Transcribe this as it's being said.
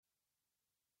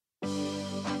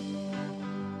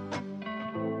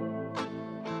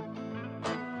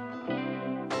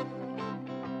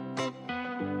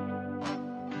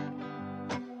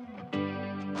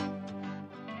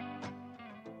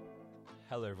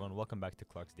everyone. Welcome back to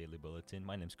Clark's Daily Bulletin.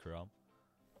 My name's Karam.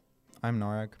 I'm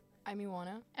Narek. I'm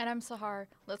Ioanna. And I'm Sahaar.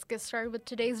 Let's get started with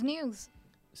today's news.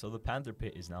 So the Panther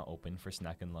Pit is now open for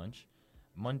snack and lunch.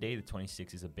 Monday, the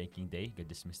 26th, is a banking day. Get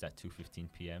dismissed at 2:15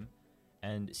 p.m.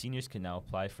 And seniors can now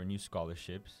apply for new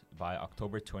scholarships by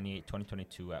October 28,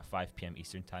 2022 at 5 p.m.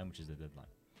 Eastern Time, which is the deadline.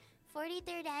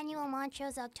 43rd Annual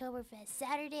Montrose Oktoberfest,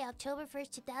 Saturday, October 1st,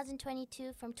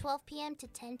 2022, from 12 p.m. to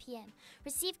 10 p.m.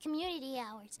 Receive community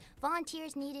hours.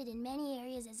 Volunteers needed in many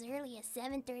areas as early as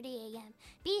 7:30 a.m.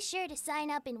 Be sure to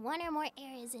sign up in one or more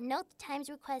areas and note the times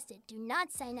requested. Do not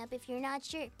sign up if you're not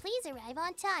sure. Please arrive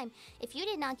on time. If you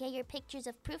did not get your pictures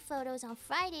of proof photos on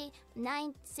Friday,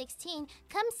 9/16,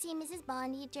 come see Mrs.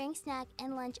 Bondi during snack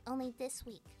and lunch only this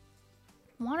week.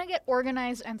 Want to get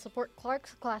organized and support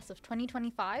Clark's class of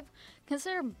 2025?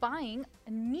 Consider buying a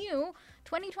new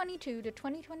 2022 to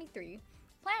 2023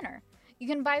 planner. You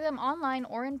can buy them online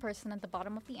or in person at the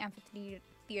bottom of the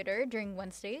amphitheater during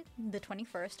Wednesday, the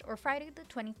 21st, or Friday, the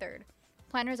 23rd.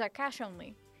 Planners are cash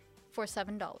only for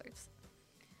 $7.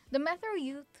 The Metro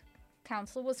Youth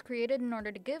Council was created in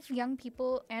order to give young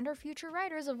people and our future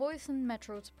riders a voice in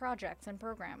Metro's projects and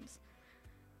programs.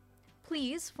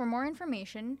 Please, for more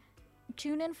information,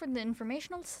 tune in for the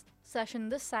informational session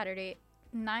this Saturday,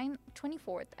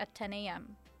 9/24th at 10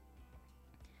 a.m.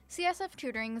 CSF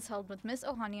tutoring is held with Miss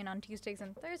Ohanian on Tuesdays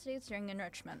and Thursdays during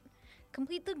enrichment.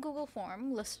 Complete the Google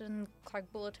form listed on the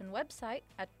Clark Bulletin website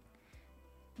at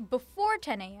before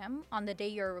 10 a.m. on the day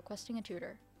you're requesting a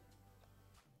tutor.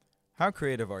 How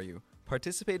creative are you?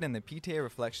 Participate in the PTA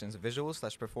Reflections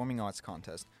Visual/Performing Arts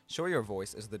Contest. Show Your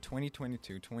Voice is the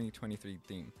 2022-2023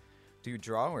 theme. Do you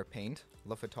draw or paint,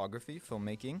 love photography,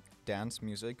 filmmaking, dance,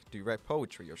 music? Do you write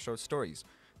poetry or short stories?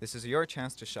 This is your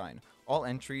chance to shine. All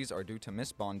entries are due to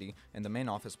Miss Bondi in the main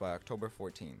office by October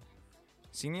 14.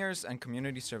 Seniors and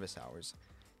Community Service Hours.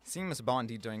 See Miss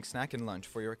Bondi during snack and lunch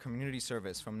for your community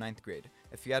service from 9th grade.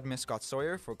 If you add Miss Scott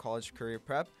Sawyer for college career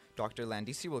prep, Dr.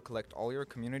 Landisi will collect all your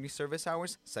community service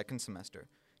hours second semester.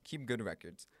 Keep good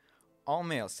records. All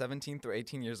males 17 through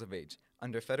 18 years of age.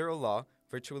 Under federal law,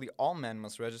 virtually all men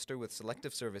must register with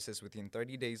Selective Services within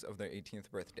 30 days of their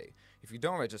 18th birthday. If you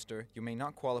don't register, you may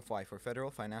not qualify for federal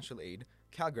financial aid,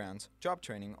 Cal Grants, job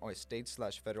training, or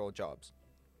state/federal jobs.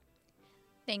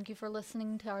 Thank you for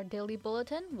listening to our daily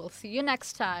bulletin. We'll see you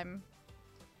next time.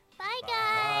 Bye, guys!